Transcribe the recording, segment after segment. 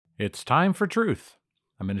It's time for Truth,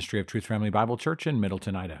 a ministry of Truth Family Bible Church in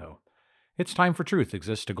Middleton, Idaho. It's Time for Truth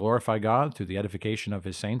exists to glorify God through the edification of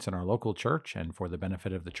His saints in our local church and for the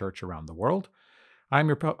benefit of the church around the world. I'm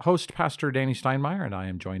your host, Pastor Danny Steinmeier, and I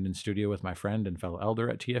am joined in studio with my friend and fellow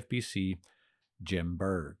elder at TFBC, Jim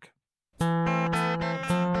Berg.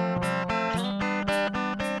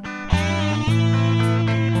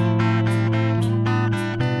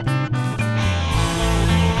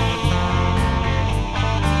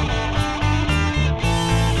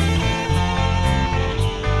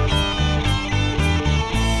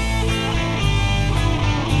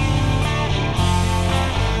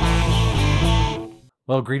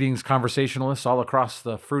 Well, greetings, conversationalists all across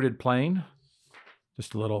the fruited plain.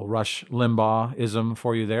 Just a little Rush Limbaugh-ism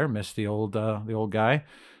for you there. Missed the old guy.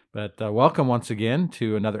 But welcome once again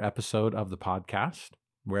to another episode of the podcast,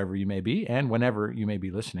 wherever you may be and whenever you may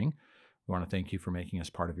be listening. We want to thank you for making us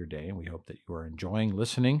part of your day, and we hope that you are enjoying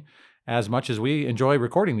listening as much as we enjoy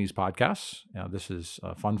recording these podcasts. This is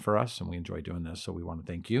fun for us, and we enjoy doing this, so we want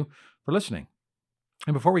to thank you for listening.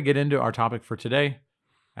 And before we get into our topic for today,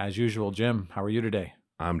 as usual, Jim, how are you today?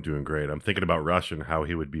 I'm doing great. I'm thinking about Rush and how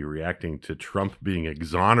he would be reacting to Trump being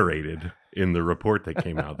exonerated in the report that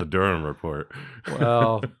came out, the Durham report.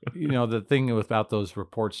 Well, the thing about those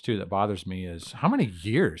reports too that bothers me is how many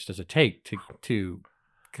years does it take to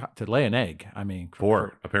lay an egg? I mean,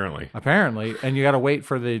 four, apparently, and you got to wait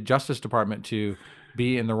for the Justice Department to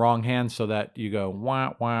be in the wrong hands so that you go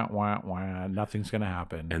wah wah wah wah, nothing's going to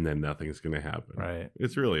happen, and then nothing's going to happen. Right?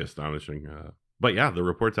 It's really astonishing. But yeah, the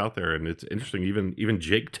report's out there, and it's interesting. Even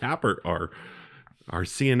Jake Tapper, our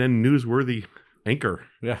CNN newsworthy anchor,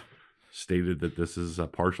 stated that this is a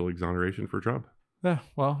partial exoneration for Trump. Yeah,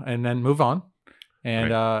 well, and then move on, and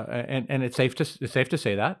right. and it's safe to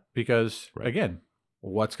say that because again,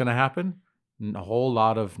 what's going to happen? A whole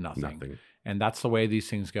lot of nothing, and that's the way these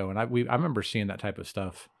things go. And I remember seeing that type of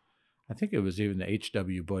stuff. I think it was even the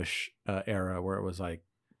H.W. Bush era where it was like,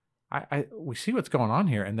 we see what's going on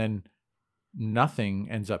here, and then nothing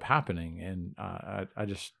ends up happening, and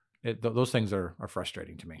those things are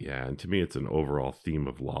frustrating to me. Yeah, and to me, it's an overall theme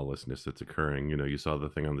of lawlessness that's occurring. You saw the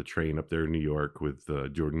thing on the train up there in New York with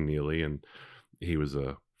Jordan Neely, and he was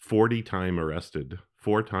a 40-time arrested,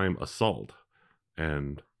 4-time assault,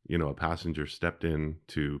 and a passenger stepped in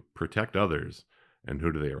to protect others, and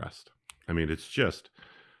who do they arrest? I mean, it's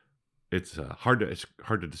hard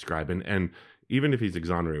to describe, and even if he's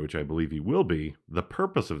exonerated, which I believe he will be, the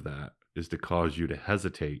purpose of that is to cause you to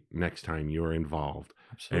hesitate next time you're involved.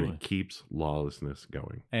 Absolutely. And it keeps lawlessness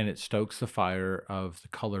going. And it stokes the fire of the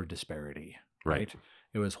color disparity, right?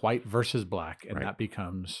 It was white versus black, and that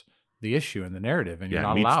becomes the issue in the narrative. And you're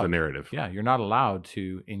not allowed. The narrative. Yeah, you're not allowed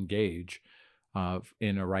to engage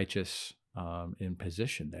in a righteous in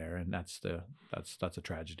position there, and that's a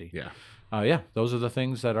tragedy. Yeah. Those are the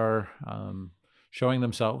things that are showing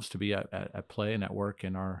themselves to be at play and at work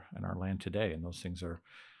in our land today, and those things are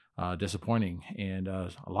disappointing, and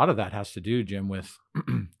a lot of that has to do, Jim, with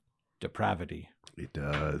depravity. It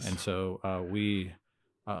does. And so we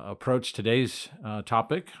approach today's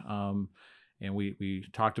topic, and we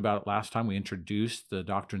talked about it last time. We introduced the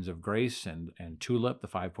doctrines of grace and TULIP, the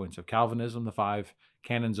 5 points of Calvinism, the 5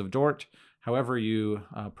 canons of Dort, however you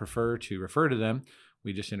prefer to refer to them.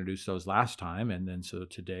 We just introduced those last time, and then so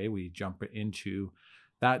today we jump into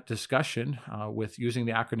that discussion with using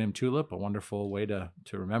the acronym TULIP, a wonderful way to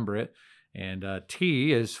remember it. And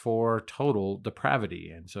T is for Total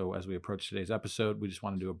Depravity. And so as we approach today's episode, we just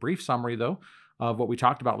want to do a brief summary, though, of what we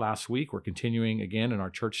talked about last week. We're continuing again in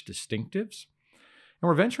our church distinctives. And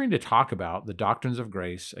we're venturing to talk about the doctrines of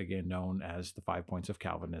grace, again known as the 5 points of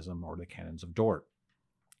Calvinism or the canons of Dort.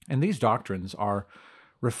 And these doctrines are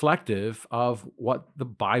reflective of what the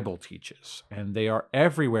Bible teaches, and they are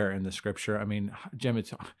everywhere in the Scripture. I mean, Jim,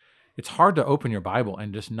 it's hard to open your Bible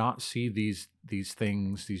and just not see these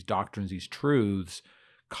things, these doctrines, these truths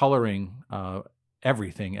coloring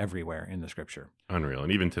everything everywhere in the Scripture. Unreal.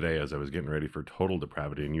 And even today, as I was getting ready for Total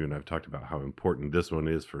Depravity, and you and I have talked about how important this one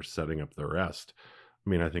is for setting up the rest.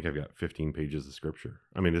 I mean, I think I've got 15 pages of Scripture.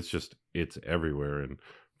 I mean, it's everywhere and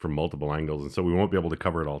from multiple angles. And so we won't be able to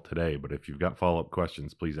cover it all today, but if you've got follow-up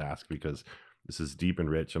questions, please ask, because this is deep and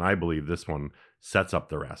rich, and I believe this one sets up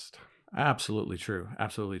the rest. Absolutely true.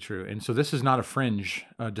 Absolutely true. And so this is not a fringe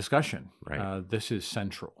discussion. Right. This is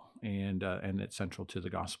central, and it's central to the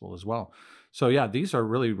gospel as well. So yeah, these are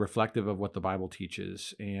really reflective of what the Bible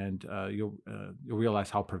teaches, and you'll realize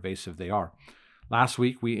how pervasive they are. Last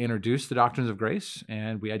week, we introduced the doctrines of grace,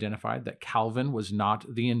 and we identified that Calvin was not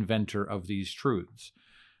the inventor of these truths.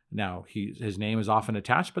 Now, his name is often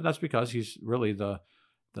attached, but that's because he's really the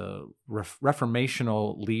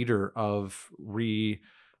reformational leader of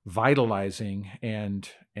revitalizing and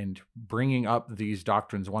bringing up these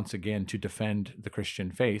doctrines once again to defend the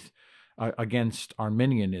Christian faith against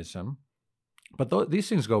Arminianism. But these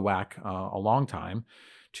things go back a long time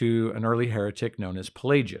to an early heretic known as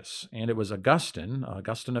Pelagius. And it was Augustine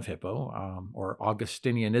of Hippo, or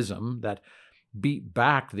Augustinianism, that beat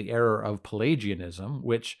back the error of Pelagianism,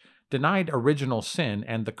 which denied original sin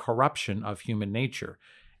and the corruption of human nature.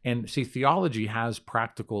 And see, theology has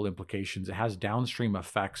practical implications. It has downstream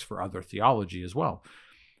effects for other theology as well.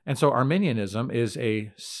 And so Arminianism is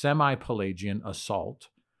a semi-Pelagian assault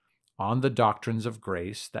on the doctrines of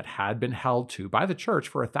grace that had been held to by the church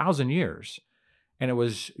for 1,000 years. And it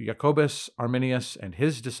was Jacobus, Arminius, and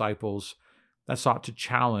his disciples that sought to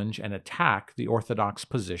challenge and attack the orthodox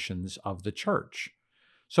positions of the church.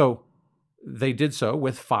 So they did so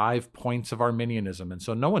with 5 points of Arminianism. And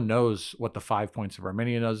so no one knows what the 5 points of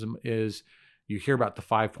Arminianism is. You hear about the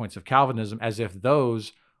 5 points of Calvinism as if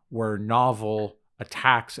those were novel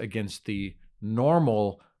attacks against the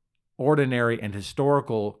normal, ordinary, and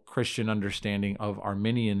historical Christian understanding of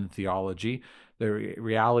Arminian theology. The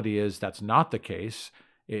reality is that's not the case.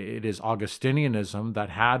 It is Augustinianism that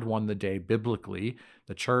had won the day biblically.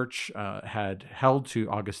 The church had held to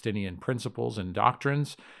Augustinian principles and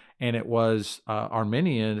doctrines, and it was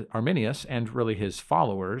Arminius and really his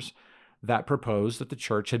followers that proposed that the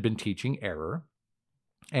church had been teaching error,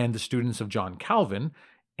 and the students of John Calvin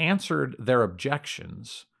answered their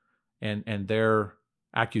objections and their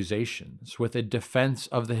accusations with a defense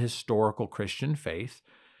of the historical Christian faith,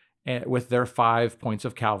 with their 5 points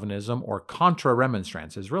of Calvinism, or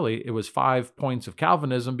contra-remonstrances. Really, it was 5 points of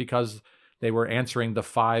Calvinism because they were answering the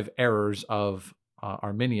 5 errors of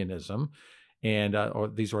Arminianism, and or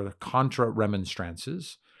these were the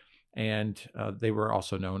contra-remonstrances, and they were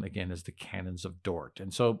also known again as the canons of Dort.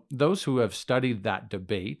 And so those who have studied that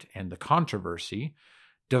debate and the controversy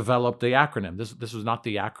developed the acronym. This was not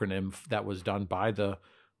the acronym that was done by the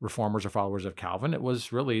reformers or followers of Calvin. It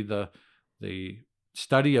was really the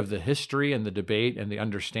study of the history and the debate and the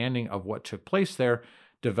understanding of what took place there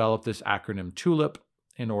developed this acronym TULIP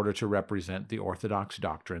in order to represent the orthodox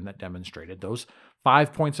doctrine that demonstrated those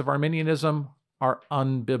 5 points of Arminianism are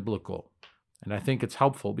unbiblical. And I think it's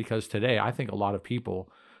helpful because today I think a lot of people,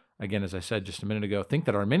 again, as I said just a minute ago, think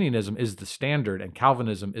that Arminianism is the standard and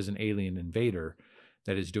Calvinism is an alien invader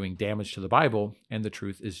that is doing damage to the Bible, and the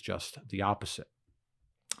truth is just the opposite.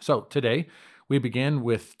 So today, we begin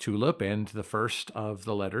with TULIP, and the first of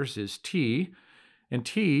the letters is T, and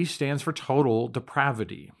T stands for total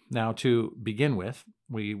depravity. Now, to begin with,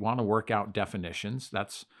 we want to work out definitions.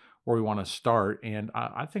 That's where we want to start, and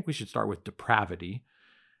I think we should start with depravity,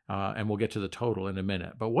 and we'll get to the total in a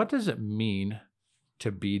minute. But what does it mean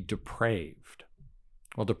to be depraved?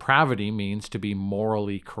 Well, depravity means to be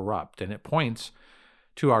morally corrupt, and it points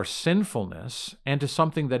to our sinfulness and to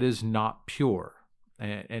something that is not pure.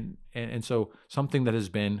 And so something that has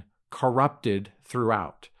been corrupted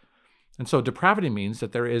throughout. And so depravity means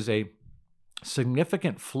that there is a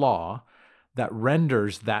significant flaw that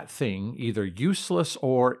renders that thing either useless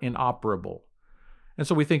or inoperable. And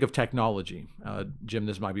so we think of technology. Jim,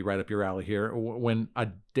 this might be right up your alley here. When a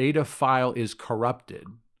data file is corrupted,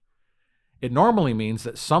 it normally means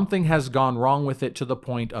that something has gone wrong with it to the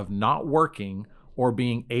point of not working or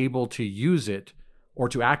being able to use it or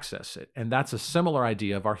to access it. And that's a similar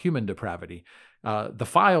idea of our human depravity. The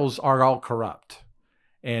files are all corrupt,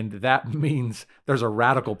 and that means there's a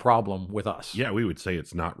radical problem with us. Yeah, we would say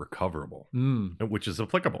it's not recoverable, which is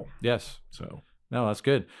applicable. Yes. So, no, that's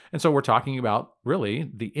good. And so we're talking about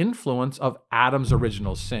really the influence of Adam's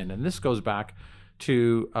original sin. And this goes back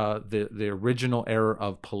to the original error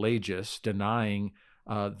of Pelagius denying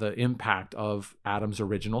the impact of Adam's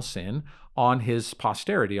original sin on his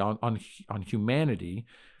posterity, on humanity.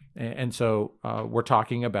 And so we're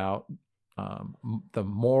talking about the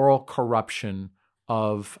moral corruption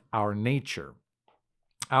of our nature.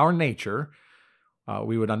 Our nature,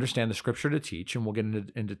 we would understand the scripture to teach, and we'll get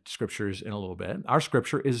into scriptures in a little bit.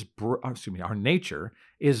 Our nature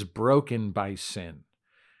is broken by sin.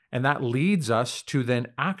 And that leads us to then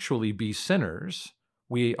actually be sinners.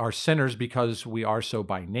 We are sinners because we are so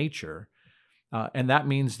by nature. And that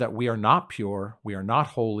means that we are not pure, we are not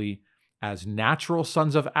holy. As natural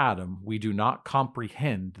sons of Adam, we do not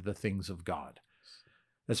comprehend the things of God.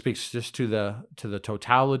 That speaks just to the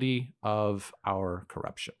totality of our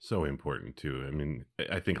corruption. So important too. I mean,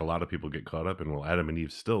 I think a lot of people get caught up in, well, Adam and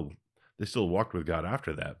Eve still walked with God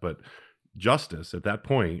after that, but justice at that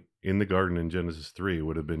point in the garden in Genesis 3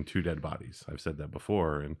 would have been two dead bodies. I've said that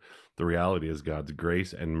before. And the reality is God's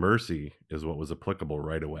grace and mercy is what was applicable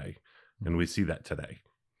right away. And we see that today.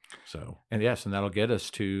 So, And yes, and that'll get us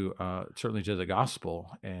to certainly to the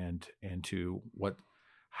gospel and to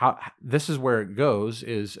how this is where it goes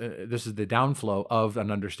is this is the downflow of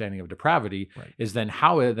an understanding of depravity. Right. Is then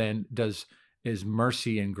how it then is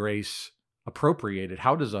mercy and grace appropriated?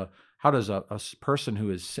 How does a person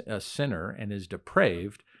who is a sinner and is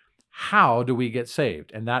depraved, how do we get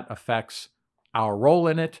saved? And that affects our role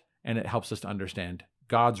in it, and it helps us to understand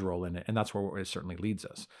God's role in it, and that's where it certainly leads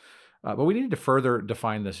us. But we need to further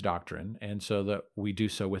define this doctrine, and so that we do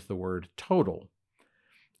so with the word total.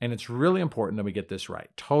 And it's really important that we get this right.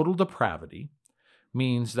 Total depravity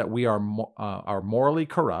means that we are morally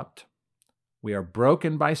corrupt, we are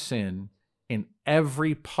broken by sin in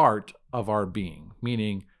every part of our being,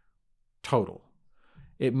 meaning total.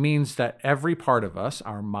 It means that every part of us,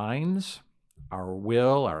 our minds, our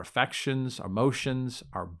will, our affections, our emotions,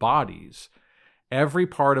 our bodies, every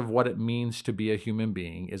part of what it means to be a human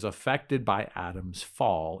being is affected by Adam's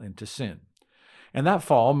fall into sin. And that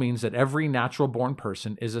fall means that every natural born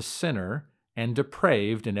person is a sinner and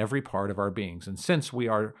depraved in every part of our beings. And since we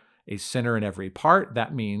are a sinner in every part,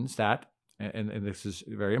 that means that, and this is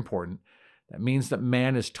very important, that means that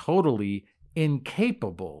man is totally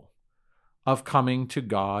incapable of coming to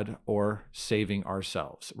God or saving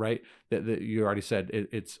ourselves, right? That you already said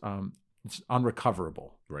it's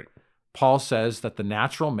unrecoverable. right. Paul says that the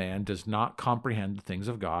natural man does not comprehend the things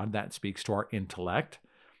of God. That speaks to our intellect,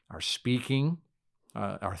 our speaking,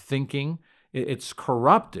 our thinking. It's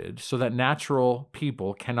corrupted so that natural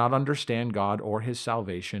people cannot understand God or his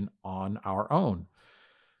salvation on our own.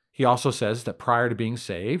 He also says that prior to being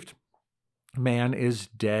saved, man is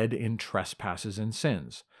dead in trespasses and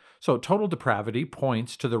sins. So total depravity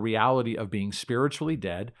points to the reality of being spiritually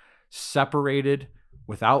dead, separated,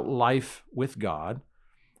 without life with God,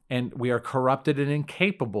 and we are corrupted and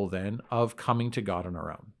incapable then of coming to God on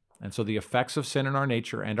our own. And so the effects of sin in our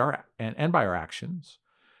nature and by our actions,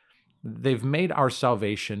 they've made our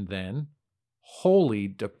salvation then wholly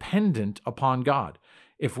dependent upon God.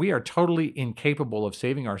 If we are totally incapable of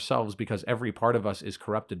saving ourselves because every part of us is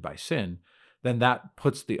corrupted by sin, then that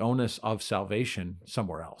puts the onus of salvation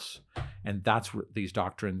somewhere else. And that's what these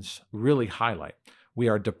doctrines really highlight. We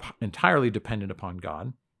are entirely dependent upon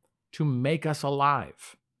God to make us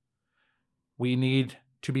alive. We need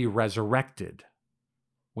to be resurrected.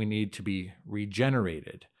 We need to be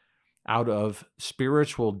regenerated out of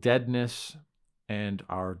spiritual deadness and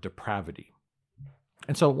our depravity.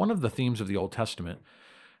 And so one of the themes of the Old Testament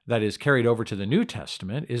that is carried over to the New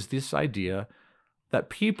Testament is this idea that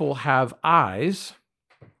people have eyes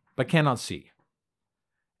but cannot see,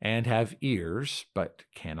 and have ears but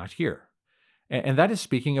cannot hear. And that is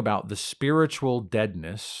speaking about the spiritual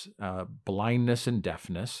deadness, blindness and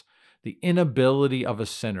deafness, the inability of a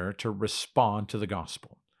sinner to respond to the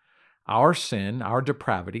gospel. Our sin, our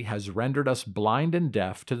depravity, has rendered us blind and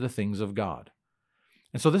deaf to the things of God.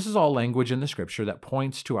 And so this is all language in the scripture that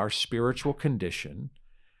points to our spiritual condition.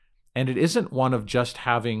 And it isn't one of just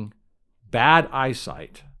having bad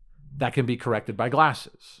eyesight that can be corrected by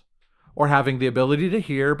glasses, or having the ability to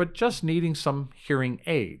hear but just needing some hearing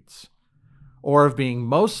aids, or of being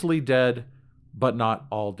mostly dead but not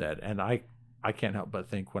all dead. And I can't help but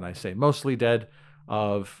think when I say mostly dead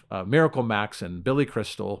of Miracle Max and Billy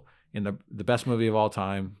Crystal in the best movie of all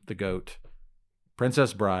time, The Goat,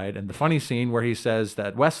 Princess Bride, and the funny scene where he says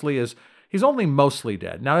that he's only mostly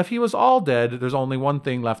dead. Now, if he was all dead, there's only one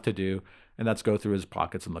thing left to do, and that's go through his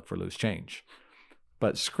pockets and look for loose change.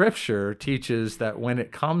 But Scripture teaches that when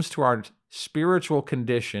it comes to our spiritual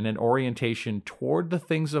condition and orientation toward the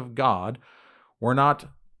things of God, we're not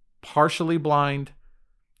partially blind,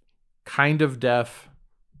 kind of deaf,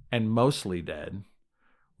 and mostly dead.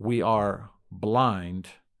 We are blind,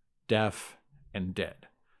 deaf, and dead.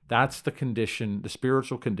 That's the condition, the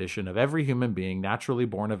spiritual condition of every human being naturally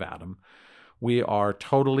born of Adam. We are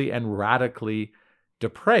totally and radically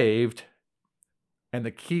depraved. And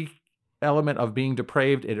the key element of being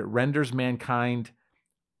depraved, it renders mankind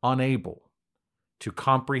unable to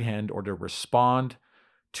comprehend or to respond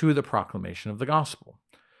to the proclamation of the gospel.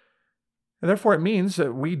 And therefore, it means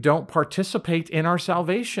that we don't participate in our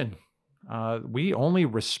salvation. We only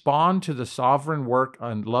respond to the sovereign work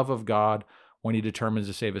and love of God when he determines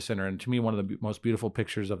to save a sinner. And to me, one of the most beautiful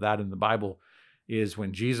pictures of that in the Bible is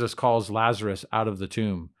when Jesus calls Lazarus out of the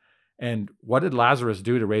tomb. And what did Lazarus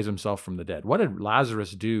do to raise himself from the dead? What did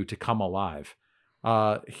Lazarus do to come alive?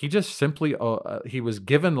 He just simply he was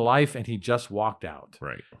given life and he just walked out.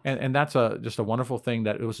 Right. And that's just a wonderful thing,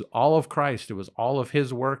 that it was all of Christ. It was all of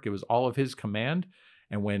his work. It was all of his command.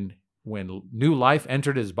 And when new life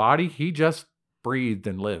entered his body, he just breathed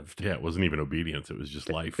and lived. Yeah, it wasn't even obedience. It was just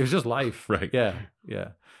life. It was just life. Right. Yeah. Yeah.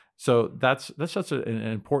 So that's such an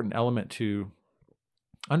important element to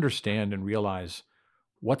understand and realize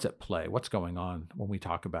what's at play, what's going on when we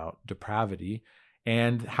talk about depravity,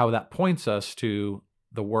 and how that points us to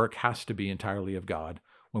the work has to be entirely of God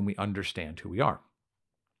when we understand who we are.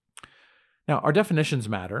 Now, our definitions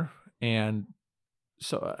matter, and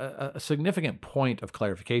so a significant point of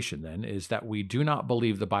clarification then is that we do not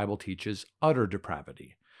believe the Bible teaches utter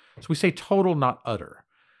depravity. So we say total, not utter.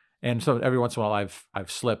 And so every once in a while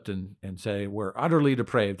I've slipped and say we're utterly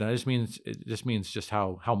depraved. And it just means just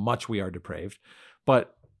how much we are depraved.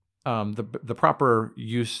 But the proper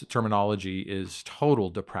use terminology is total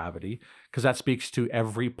depravity, because that speaks to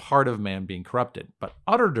every part of man being corrupted. But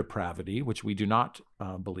utter depravity, which we do not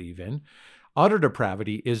believe in, utter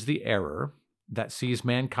depravity is the error that sees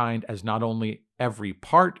mankind as not only every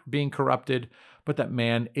part being corrupted, but that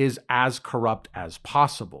man is as corrupt as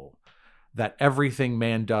possible, that everything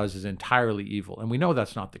man does is entirely evil. And we know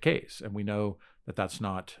that's not the case, and we know that that's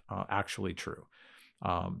not actually true.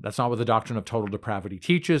 That's not what the doctrine of total depravity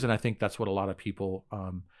teaches, and I think that's what a lot of people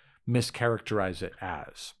mischaracterize it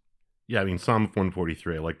as. Yeah, I mean, Psalm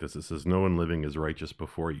 143, I like this. It says, no one living is righteous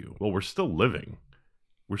before you. Well, we're still living.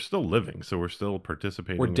 We're still living, so we're still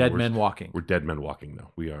participating. We're dead men walking. We're dead men walking,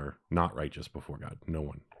 though. We are not righteous before God. No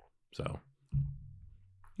one. So.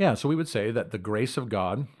 Yeah, so we would say that the grace of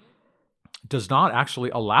God does not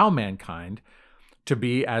actually allow mankind to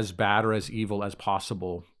be as bad or as evil as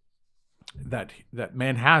possible, that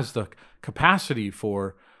man has the capacity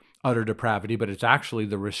for utter depravity, but it's actually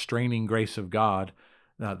the restraining grace of God,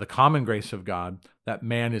 the common grace of God, that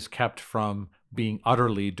man is kept from being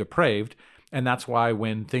utterly depraved. And that's why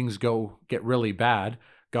when things get really bad,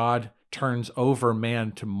 God turns over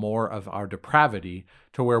man to more of our depravity,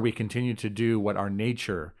 to where we continue to do what our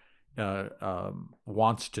nature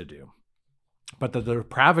wants to do. But the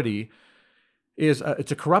depravity is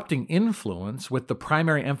it's a corrupting influence, with the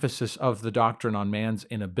primary emphasis of the doctrine on man's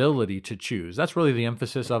inability to choose. That's really the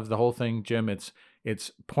emphasis of the whole thing, Jim.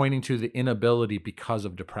 It's pointing to the inability, because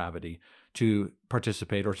of depravity, to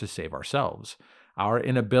participate or to save ourselves. Our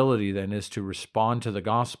inability then is to respond to the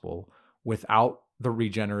gospel without the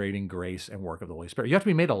regenerating grace and work of the Holy Spirit. You have to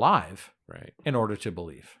be made alive, right, in order to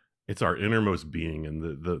believe. It's our innermost being, and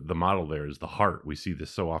the model there is the heart. We see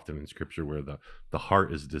this so often in Scripture, where the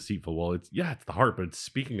heart is deceitful. Well, it's the heart, but it's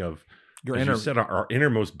speaking of, Your as you said, our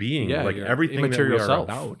innermost being, like your everything that we immaterial are self.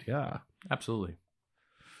 about. Yeah, Absolutely.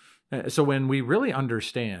 So when we really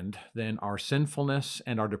understand then our sinfulness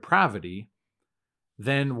and our depravity,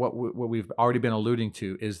 then what we've already been alluding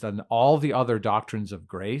to is then all the other doctrines of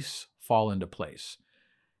grace fall into place.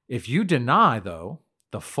 If you deny, though,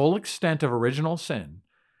 the full extent of original sin,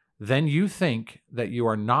 then you think that you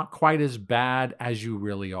are not quite as bad as you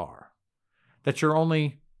really are, that you're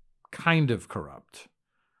only kind of corrupt,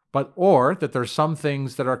 or that there's some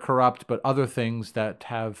things that are corrupt, but other things that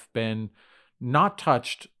have been not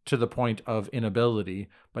touched to the point of inability,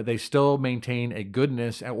 but they still maintain a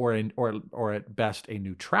goodness, or at best a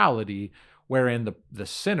neutrality, wherein the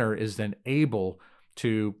sinner is then able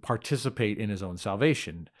to participate in his own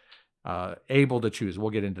salvation, able to choose.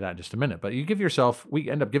 We'll get into that in just a minute. But we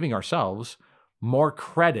end up giving ourselves more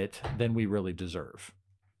credit than we really deserve.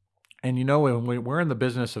 And when we're in the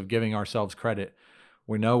business of giving ourselves credit,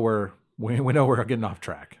 we know we're getting off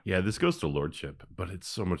track. yeah. This goes to lordship, but it's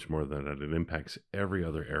so much more than that. It impacts every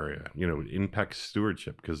other area. It impacts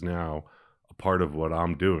stewardship, because now a part of what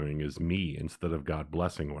I'm doing is me instead of God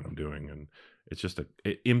blessing what I'm doing, and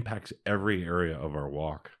it impacts every area of our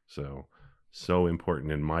walk. So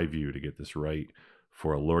important, in my view, to get this right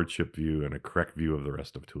for a lordship view and a correct view of the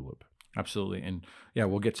rest of TULIP. Absolutely. And yeah,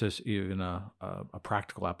 we'll get to even a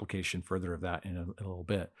practical application further of that in a little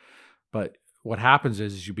bit. But what happens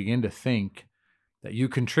is you begin to think that you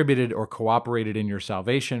contributed or cooperated in your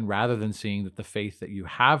salvation, rather than seeing that the faith that you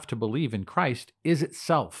have to believe in Christ is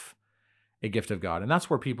itself a gift of God. And that's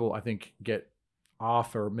where people, I think, get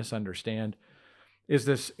off or misunderstand,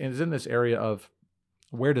 is in this area of,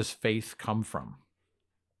 where does faith come from?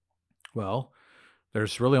 Well,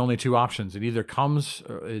 there's really only two options. It either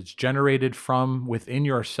it's generated from within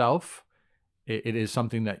yourself. It is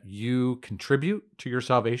something that you contribute to your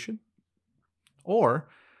salvation. Or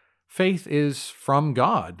faith is from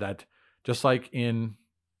God, that just like in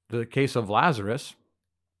the case of Lazarus,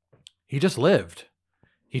 he just lived.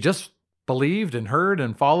 He just believed and heard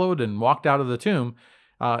and followed and walked out of the tomb,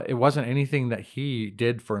 it wasn't anything that he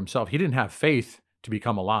did for himself. He didn't have faith to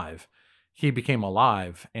become alive. He became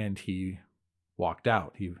alive and he walked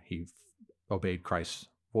out. He obeyed Christ's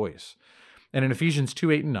voice. And in Ephesians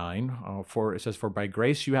 2:8 and 9, it says, "For by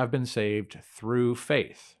grace you have been saved through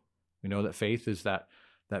faith." We know that faith is that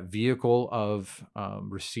vehicle of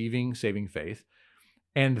receiving saving faith.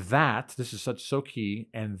 And that, this is so key,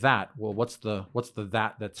 and that, well, what's the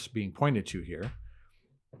that that's being pointed to here?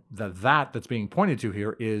 The that that's being pointed to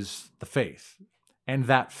here is the faith. And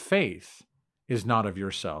that faith is not of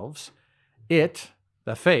yourselves.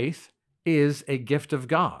 The faith, is a gift of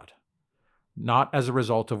God, not as a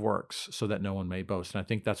result of works, so that no one may boast. And I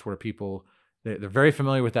think that's where people, they're very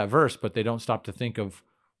familiar with that verse, but they don't stop to think of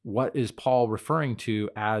what is Paul referring to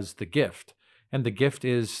as the gift. And the gift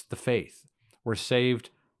is the faith. We're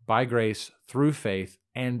saved by grace through faith.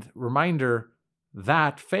 And reminder,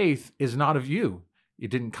 that faith is not of you.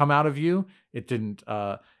 It didn't come out of you. You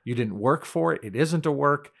didn't work for it. It isn't a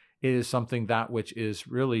work. It is something that which is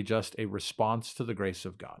really just a response to the grace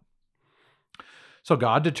of God. So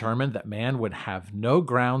God determined that man would have no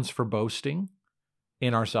grounds for boasting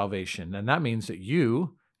in our salvation. And that means that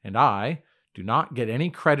you and I do not get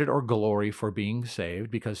any credit or glory for being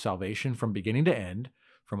saved, because salvation from beginning to end,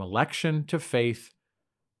 from election to faith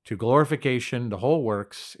to glorification, the whole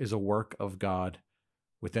works is a work of God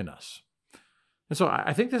within us. And so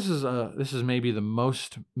I think this is maybe the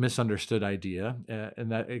most misunderstood idea,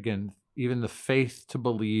 and that, again, even the faith to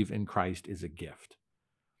believe in Christ is a gift.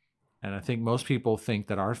 And I think most people think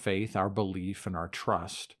that our faith, our belief, and our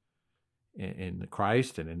trust in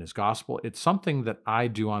Christ and in his gospel, it's something that I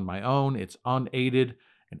do on my own. It's unaided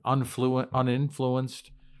and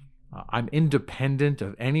uninfluenced. I'm independent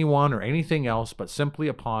of anyone or anything else, but simply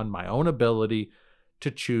upon my own ability to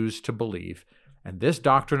choose to believe. And this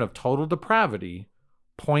doctrine of total depravity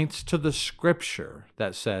points to the scripture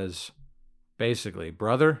that says, basically,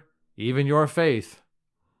 brother, even your faith,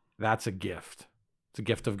 that's a gift. It's a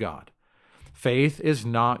gift of God. Faith is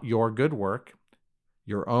not your good work,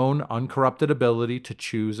 your own uncorrupted ability to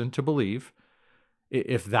choose and to believe.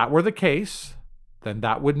 If that were the case, then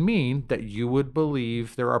that would mean that you would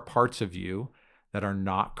believe there are parts of you that are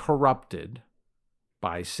not corrupted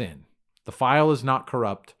by sin. The file is not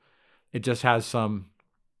corrupt. It just has some,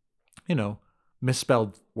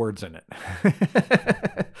 misspelled words in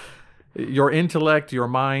it. Your intellect, your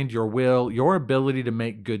mind, your will, your ability to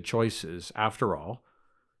make good choices, after all,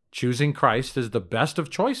 choosing Christ is the best of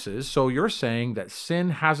choices. So you're saying that sin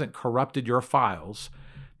hasn't corrupted your files.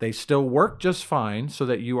 They still work just fine, so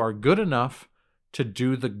that you are good enough to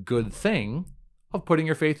do the good thing of putting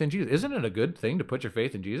your faith in Jesus. Isn't it a good thing to put your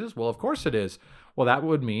faith in Jesus? Well, of course it is. Well, that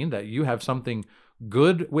would mean that you have something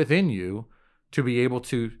good within you to be able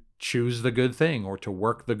to choose the good thing or to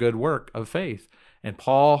work the good work of faith. And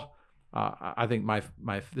Paul, I think this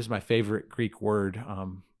is my favorite Greek word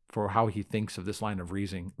for how he thinks of this line of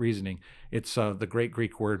reasoning. It's the great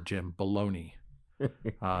Greek word, Jim, baloney.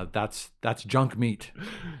 That's junk meat.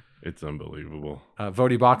 It's unbelievable.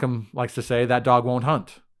 Vodi Bakum likes to say that dog won't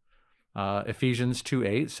hunt. Ephesians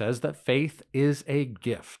 2:8 says that faith is a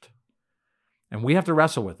gift. And we have to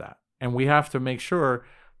wrestle with that. And we have to make sure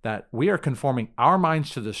that we are conforming our minds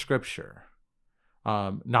to the scripture,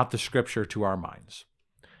 not the scripture to our minds.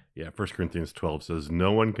 Yeah, 1 Corinthians 12 says,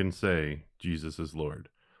 no one can say Jesus is Lord.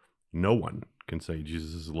 No one can say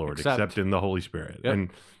Jesus is Lord except in the Holy Spirit. Yep. And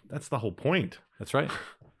that's the whole point. That's right.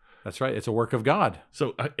 That's right. It's a work of God.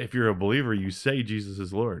 So if you're a believer, you say Jesus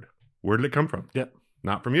is Lord. Where did it come from? Yep.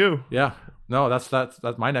 Not from you. Yeah. No, that's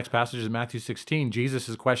my next passage is Matthew 16. Jesus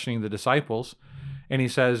is questioning the disciples. And he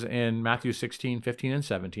says in Matthew 16, 15, and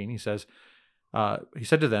 17, he said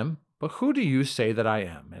to them, "But who do you say that I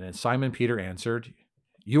am?" And then Simon Peter answered,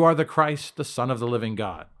 "You are the Christ, the Son of the living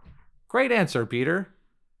God." Great answer, Peter.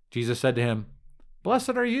 Jesus said to him,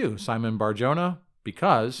 "Blessed are you, Simon Bar-Jonah,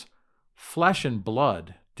 because flesh and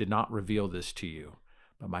blood did not reveal this to you,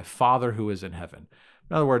 but my Father who is in heaven."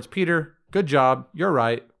 In other words, Peter, good job, you're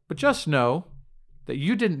right, but just know that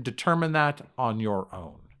you didn't determine that on your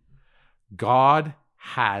own. God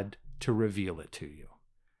had to reveal it to you.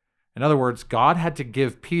 In other words, God had to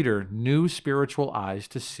give Peter new spiritual eyes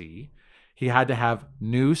to see. He had to have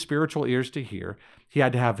new spiritual ears to hear. He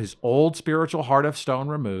had to have his old spiritual heart of stone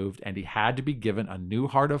removed, and he had to be given a new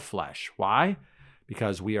heart of flesh. Why?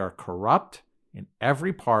 Because we are corrupt in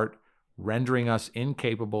every part, rendering us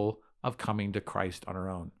incapable of coming to Christ on our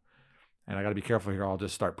own. And I got to be careful here. I'll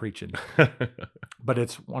just start preaching. But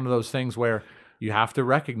it's one of those things where you have to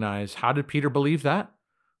recognize, how did Peter believe that?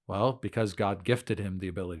 Well, because God gifted him the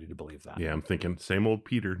ability to believe that. Yeah, I'm thinking same old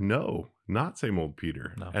Peter. No, not same old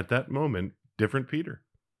Peter. No, At that moment, different Peter.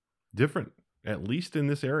 Different, at least in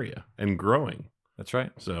this area, and growing. that's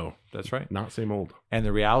right. So, That's right. not same old. And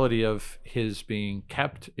the reality of his being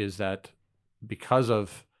kept is that because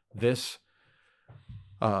of this,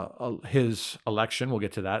 his election, we'll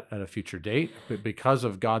get to that at a future date, but because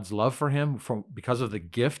of God's love for him, because of the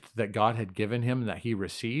gift that God had given him that he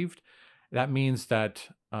received, that means that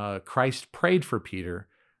Christ prayed for Peter,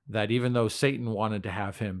 that even though Satan wanted to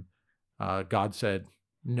have him, God said,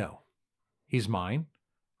 no, he's mine.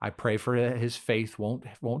 I pray for his faith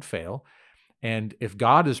won't fail. And if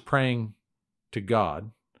God is praying to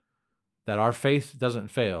God that our faith doesn't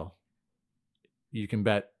fail, you can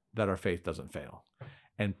bet that our faith doesn't fail.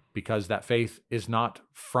 And because that faith is not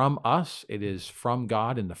from us, it is from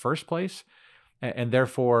God in the first place. And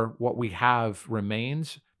therefore, what we have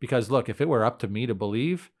remains. Because look, if it were up to me to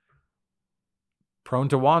believe, prone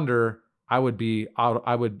to wander, I would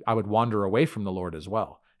wander away from the Lord as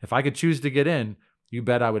well. If I could choose to get in, you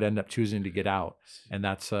bet I would end up choosing to get out. And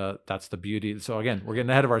that's the beauty. So again, we're getting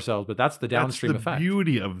ahead of ourselves, but that's the downstream That's the effect.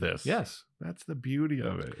 beauty of this. Yes. That's the beauty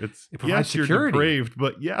of it. It provides yes, you're security. depraved,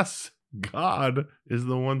 but yes, God is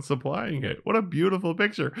the one supplying it. What a beautiful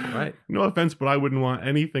picture. Right. No offense, but I wouldn't want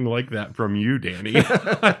anything like that from you, Danny.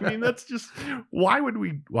 I mean, that's just why would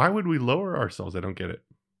we lower ourselves? I don't get it.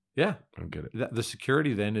 Yeah. I don't get it. The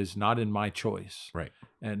security then is not in my choice. Right.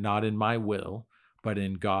 And not in my will, but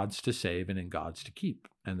in God's to save and in God's to keep.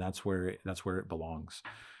 And that's where it belongs.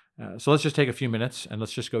 So let's just take a few minutes and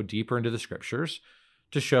let's just go deeper into the scriptures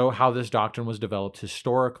to show how this doctrine was developed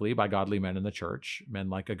historically by godly men in the church, men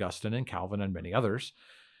like Augustine and Calvin and many others.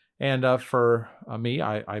 And for me,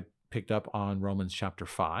 I picked up on Romans chapter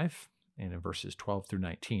 5, and in verses 12 through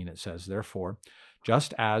 19, it says, therefore,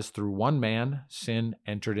 just as through one man sin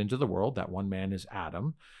entered into the world, that one man is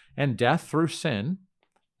Adam, and death through sin,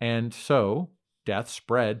 and so death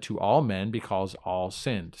spread to all men because all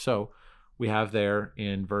sinned. So we have there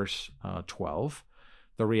in verse 12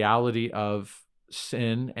 the reality of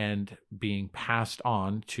sin and being passed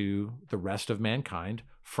on to the rest of mankind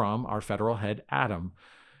from our federal head Adam.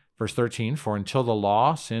 Verse 13, for until the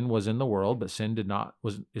law, sin was in the world, but sin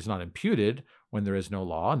is not imputed when there is no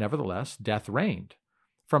law. Nevertheless, death reigned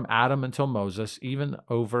from Adam until Moses, even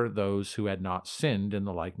over those who had not sinned in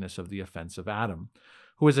the likeness of the offense of Adam,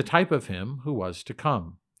 who is a type of him who was to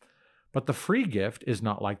come. But the free gift is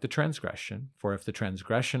not like the transgression, for if the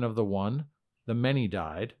transgression of the one, the many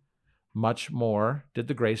died, much more did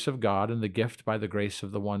the grace of God and the gift by the grace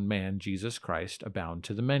of the one man, Jesus Christ, abound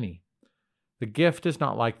to the many. The gift is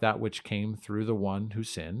not like that which came through the one who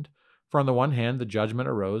sinned. For on the one hand, the judgment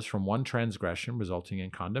arose from one transgression, resulting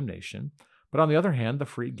in condemnation. But on the other hand, the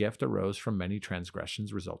free gift arose from many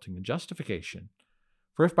transgressions, resulting in justification.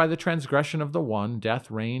 For if by the transgression of the one,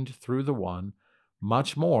 death reigned through the one,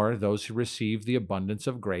 much more those who receive the abundance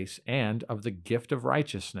of grace and of the gift of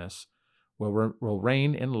righteousness will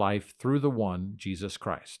reign in life through the one, Jesus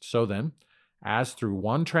Christ. So then, as through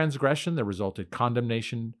one transgression there resulted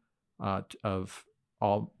condemnation of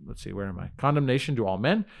all, condemnation to all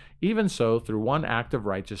men, even so through one act of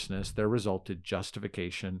righteousness there resulted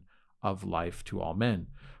justification of life to all men.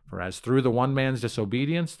 For as through the one man's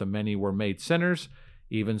disobedience the many were made sinners,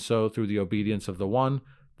 even so through the obedience of the one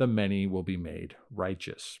the many will be made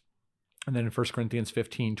righteous. And then in 1 Corinthians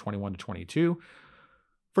 15, 21 to 22,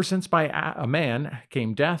 for since by a man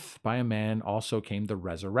came death, by a man also came the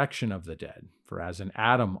resurrection of the dead. For as in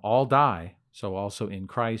Adam all die, so also in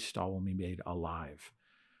Christ all will be made alive.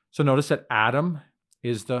 So notice that Adam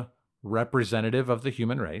is the representative of the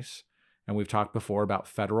human race. And we've talked before about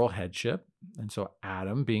federal headship. And so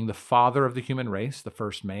Adam, being the father of the human race, the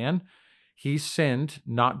first man, he sinned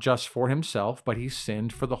not just for himself, but he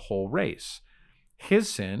sinned for the whole race. His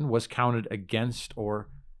sin was counted against or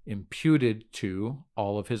imputed to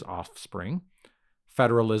all of his offspring.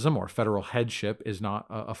 Federalism or federal headship is not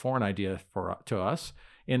a foreign idea to us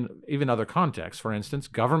in even other contexts. For instance,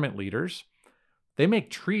 government leaders, they make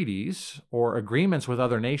treaties or agreements with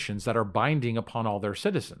other nations that are binding upon all their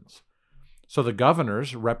citizens. So the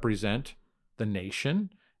governors represent the nation,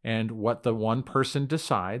 and what the one person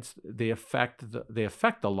decides, they affect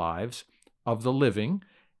the lives of the living,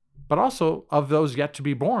 but also of those yet to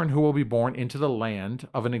be born who will be born into the land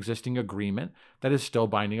of an existing agreement that is still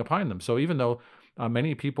binding upon them. So even though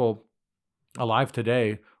many people alive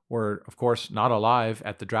today were, of course, not alive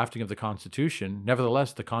at the drafting of the Constitution,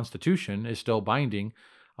 nevertheless, the Constitution is still binding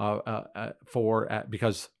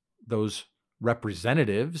because those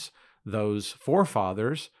representatives, those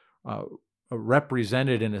forefathers,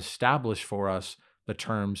 represented and established for us the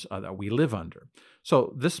terms that we live under.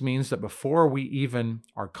 So this means that before we even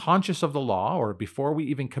are conscious of the law, or before we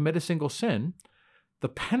even commit a single sin, the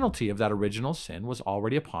penalty of that original sin was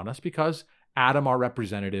already upon us because Adam, our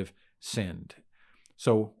representative, sinned.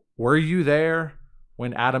 So were you there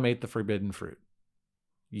when Adam ate the forbidden fruit?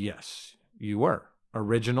 Yes, you were.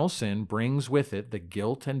 Original sin brings with it the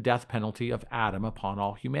guilt and death penalty of Adam upon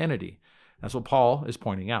all humanity. That's what Paul is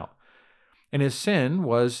pointing out. And his sin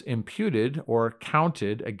was imputed or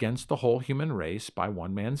counted against the whole human race by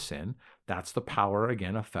one man's sin. That's the power,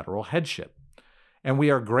 again, of federal headship. And we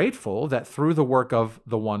are grateful that through the work of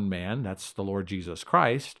the one man, that's the Lord Jesus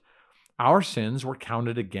Christ, our sins were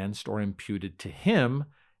counted against or imputed to him,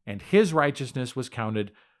 and his righteousness was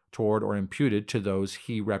counted toward or imputed to those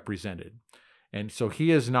he represented. And so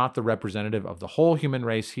he is not the representative of the whole human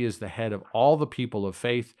race. He is the head of all the people of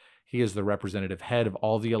faith. He is the representative head of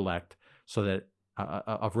all the elect, so that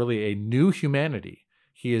of really a new humanity.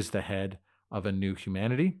 He is the head of a new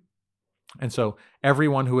humanity. And so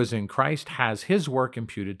everyone who is in Christ has his work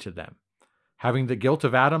imputed to them. Having the guilt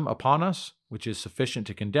of Adam upon us, which is sufficient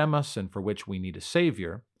to condemn us and for which we need a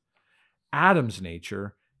Savior, Adam's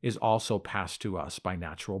nature is also passed to us by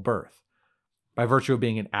natural birth. By virtue of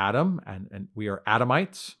being an Adam, and we are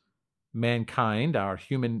Adamites, mankind, our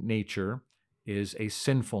human nature, is a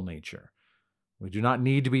sinful nature. We do not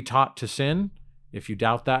need to be taught to sin. If you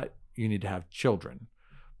doubt that, you need to have children.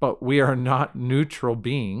 But we are not neutral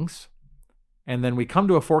beings. And then we come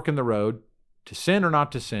to a fork in the road to sin or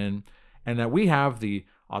not to sin, and that we have the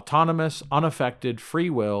autonomous, unaffected free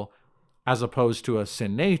will as opposed to a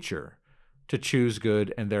sin nature to choose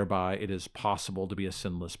good, and thereby it is possible to be a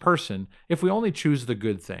sinless person if we only choose the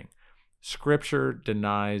good thing. Scripture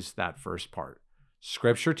denies that first part.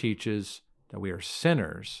 Scripture teaches that we are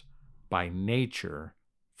sinners by nature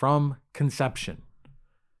from conception.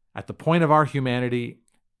 At the point of our humanity,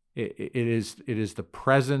 it is the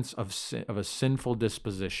presence of a sinful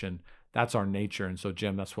disposition. That's our nature. And so,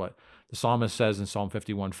 Jim, that's what the psalmist says in Psalm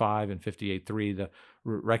 51:5 and 58:3, the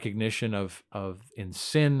recognition of in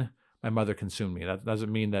sin, my mother consumed me. That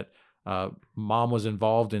doesn't mean that mom was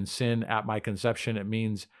involved in sin at my conception. It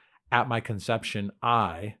means at my conception,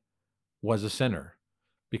 I was a sinner,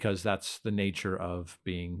 because that's the nature of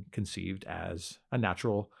being conceived as a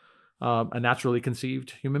naturally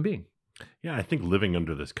conceived human being. Yeah, I think living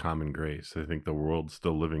under this common grace, I think the world's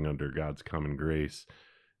still living under God's common grace.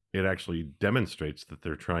 It actually demonstrates that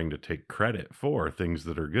they're trying to take credit for things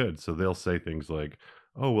that are good. So they'll say things like,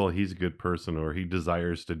 oh, well, he's a good person, or he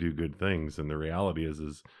desires to do good things. And the reality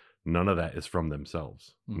is none of that is from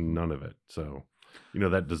themselves. Mhm. None of it. So,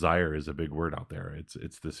 that desire is a big word out there.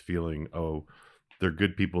 It's this feeling, oh, they're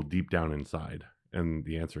good people deep down inside. And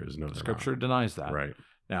the answer is no, they're Scripture not. denies that. Right.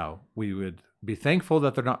 Now, we would be thankful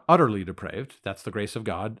that they're not utterly depraved. That's the grace of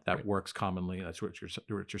God that Right. works commonly. That's what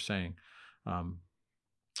you're saying.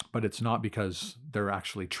 But it's not because they're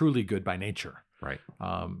actually truly good by nature. Right.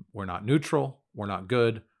 We're not neutral. We're not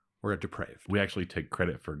good. We're depraved. We actually take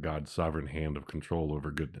credit for God's sovereign hand of control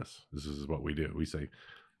over goodness. This is what we do. We say,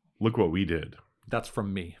 look what we did. That's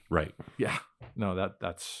from me. Right. Yeah. No,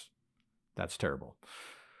 that's terrible.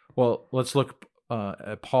 Well, let's look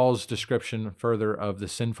at Paul's description further of the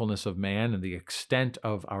sinfulness of man and the extent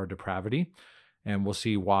of our depravity. And we'll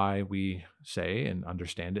see why we say and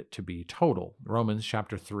understand it to be total. Romans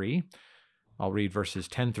chapter 3, I'll read verses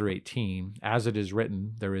 10 through 18. As it is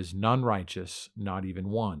written, there is none righteous, not even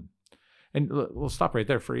one. And we'll stop right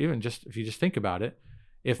there for if you just think about it.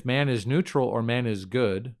 If man is neutral or man is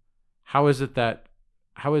good, how is it that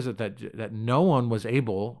no one was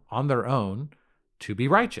able on their own to be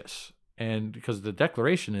righteous? And because the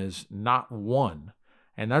declaration is not one.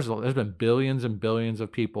 And there's been billions and billions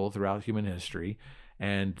of people throughout human history,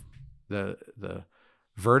 and the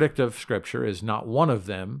verdict of Scripture is not one of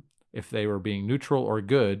them, if they were being neutral or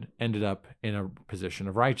good, ended up in a position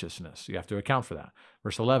of righteousness. You have to account for that.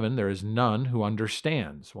 Verse 11, there is none who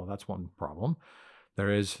understands. Well, that's one problem.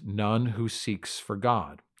 There is none who seeks for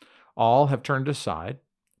God. All have turned aside.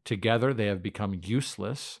 Together they have become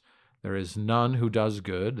useless. There is none who does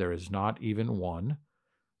good. There is not even one.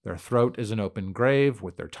 Their throat is an open grave.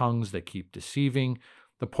 With their tongues they keep deceiving.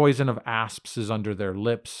 The poison of asps is under their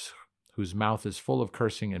lips, whose mouth is full of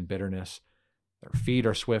cursing and bitterness. Their feet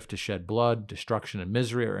are swift to shed blood. Destruction and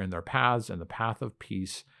misery are in their paths, and the path of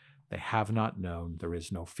peace they have not known. There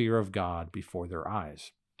is no fear of God before their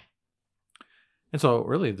eyes. And so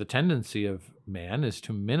really the tendency of man is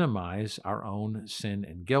to minimize our own sin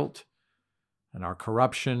and guilt. And our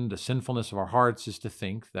corruption, the sinfulness of our hearts, is to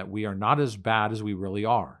think that we are not as bad as we really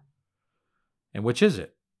are. And which is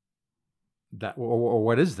it? or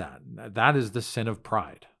what is that? That is the sin of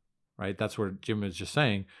pride, right? That's where Jim is just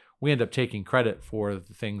saying we end up taking credit for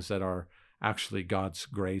the things that are actually God's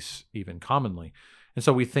grace, even commonly. And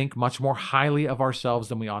so we think much more highly of ourselves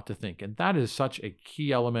than we ought to think. And that is such a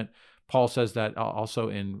key element. Paul says that also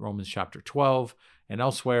in Romans chapter 12 and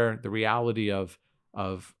elsewhere, the reality of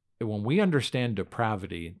when we understand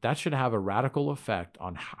depravity, that should have a radical effect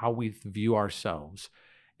on how we view ourselves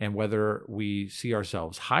and whether we see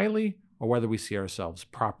ourselves highly or whether we see ourselves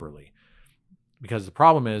properly. Because the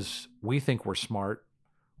problem is we think we're smart,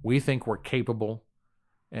 we think we're capable,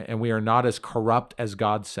 and we are not as corrupt as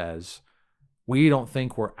God says. We don't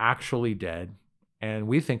think we're actually dead, and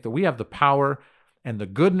we think that we have the power and the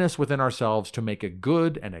goodness within ourselves to make a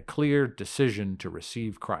good and a clear decision to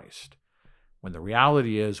receive Christ. When the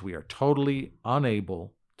reality is we are totally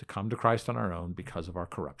unable to come to Christ on our own because of our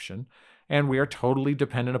corruption, and we are totally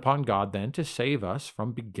dependent upon God then to save us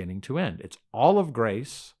from beginning to end. It's all of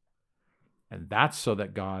grace, and that's so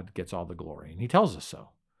that God gets all the glory, and he tells us so.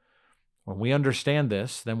 When we understand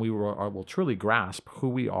this, then we will truly grasp who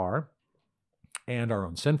we are and our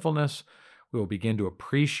own sinfulness. We will begin to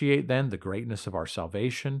appreciate then the greatness of our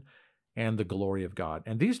salvation and the glory of God.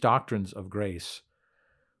 And these doctrines of grace,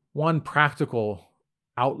 one practical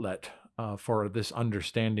outlet for this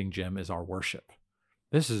understanding, Jim, is our worship.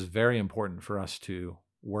 This is very important for us to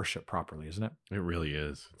worship properly, isn't it? It really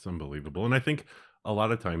is. It's unbelievable. And I think a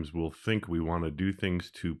lot of times we'll think we want to do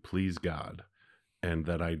things to please God. And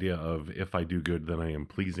that idea of if I do good, then I am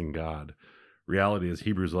pleasing God. Reality is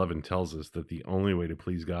Hebrews 11 tells us that the only way to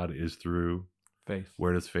please God is through faith.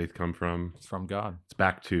 Where does faith come from? It's from God. It's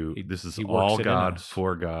back to this is he all works God,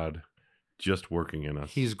 for God, just working in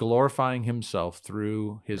us. He's glorifying himself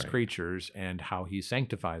through his creatures, and how he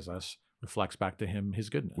sanctifies us reflects back to him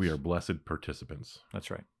his goodness. We are blessed participants.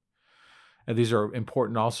 That's right. And these are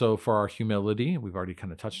important also for our humility. We've already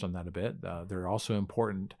kind of touched on that a bit. They're also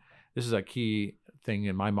important. This is a key thing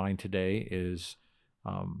in my mind today is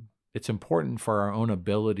it's important for our own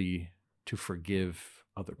ability to forgive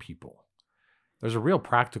other people. There's a real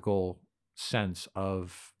practical sense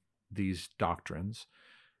of these doctrines.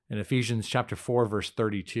 In Ephesians chapter 4, verse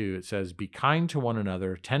 32, it says, "Be kind to one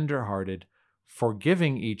another, tender-hearted,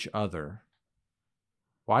 forgiving each other."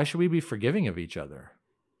 Why should we be forgiving of each other?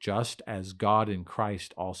 Just as God in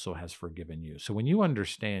Christ also has forgiven you. So when you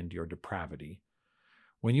understand your depravity,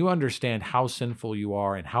 when you understand how sinful you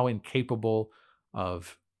are and how incapable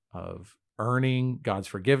of earning God's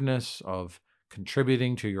forgiveness, of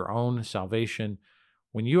contributing to your own salvation,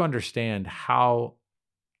 when you understand how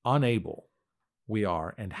unable we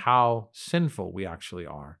are and how sinful we actually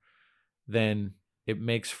are, then it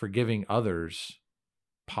makes forgiving others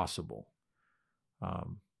possible.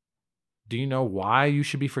 Do you know why you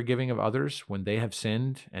should be forgiving of others when they have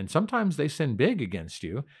sinned? And sometimes they sin big against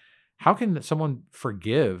you. How can someone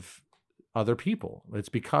forgive other people? It's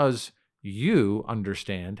because you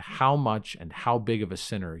understand how much and how big of a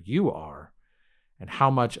sinner you are, and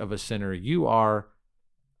how much of a sinner you are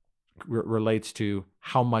relates to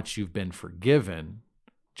how much you've been forgiven.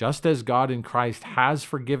 Just as God in Christ has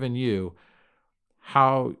forgiven you,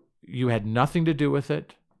 how you had nothing to do with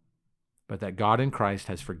it, but that God in Christ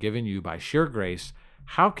has forgiven you by sheer grace,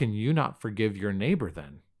 how can you not forgive your neighbor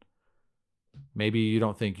then? Maybe you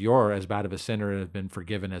don't think you're as bad of a sinner and have been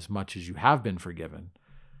forgiven as much as you have been forgiven.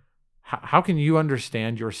 How can you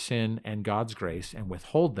understand your sin and God's grace and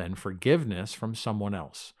withhold then forgiveness from someone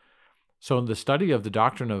else? So in the study of the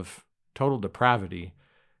doctrine of total depravity,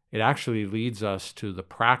 it actually leads us to the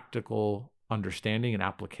practical understanding and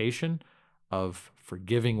application of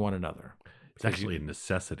forgiving one another. It's actually a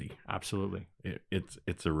necessity. Absolutely.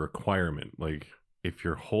 It's a requirement. Like if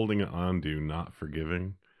you're holding on to not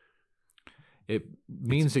forgiving, it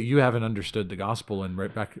means that you haven't understood the gospel and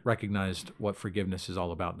recognized what forgiveness is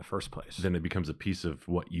all about in the first place. Then it becomes a piece of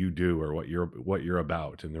what you do or what you're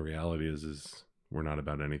about. And the reality is we're not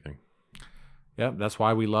about anything. Yeah, that's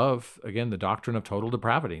why we love, again, the doctrine of total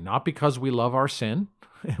depravity. Not because we love our sin.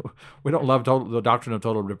 We don't love the doctrine of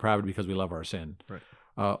total depravity because we love our sin. Right.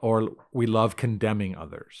 Or we love condemning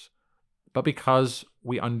others. But because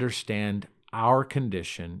we understand our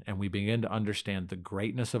condition and we begin to understand the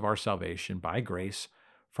greatness of our salvation by grace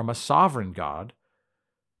from a sovereign God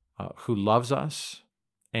who loves us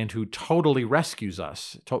and who totally rescues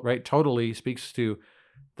us. Totally speaks to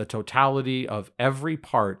the totality of every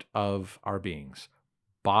part of our beings,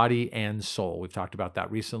 body and soul. We've talked about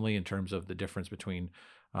that recently in terms of the difference between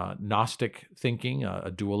Gnostic thinking,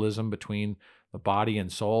 a dualism between the body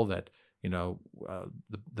and soul, that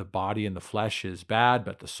the body and the flesh is bad,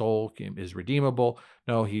 but the soul is redeemable.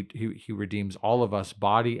 No, he redeems all of us,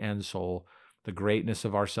 body and soul, the greatness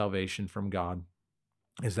of our salvation from God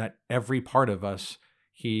is that every part of us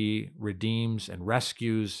he redeems and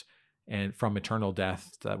rescues and from eternal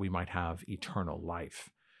death that we might have eternal life.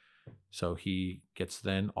 So he gets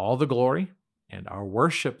then all the glory, and our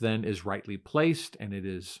worship then is rightly placed, and it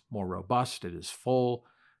is more robust, it is full,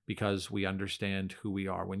 because we understand who we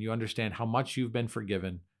are. When you understand how much you've been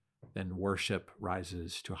forgiven, then worship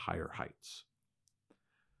rises to higher heights.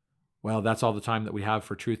 Well, that's all the time that we have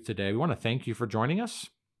for Truth Today. We want to thank you for joining us.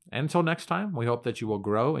 And until next time, we hope that you will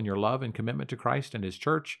grow in your love and commitment to Christ and his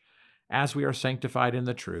church as we are sanctified in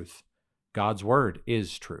the truth. God's word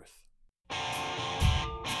is truth.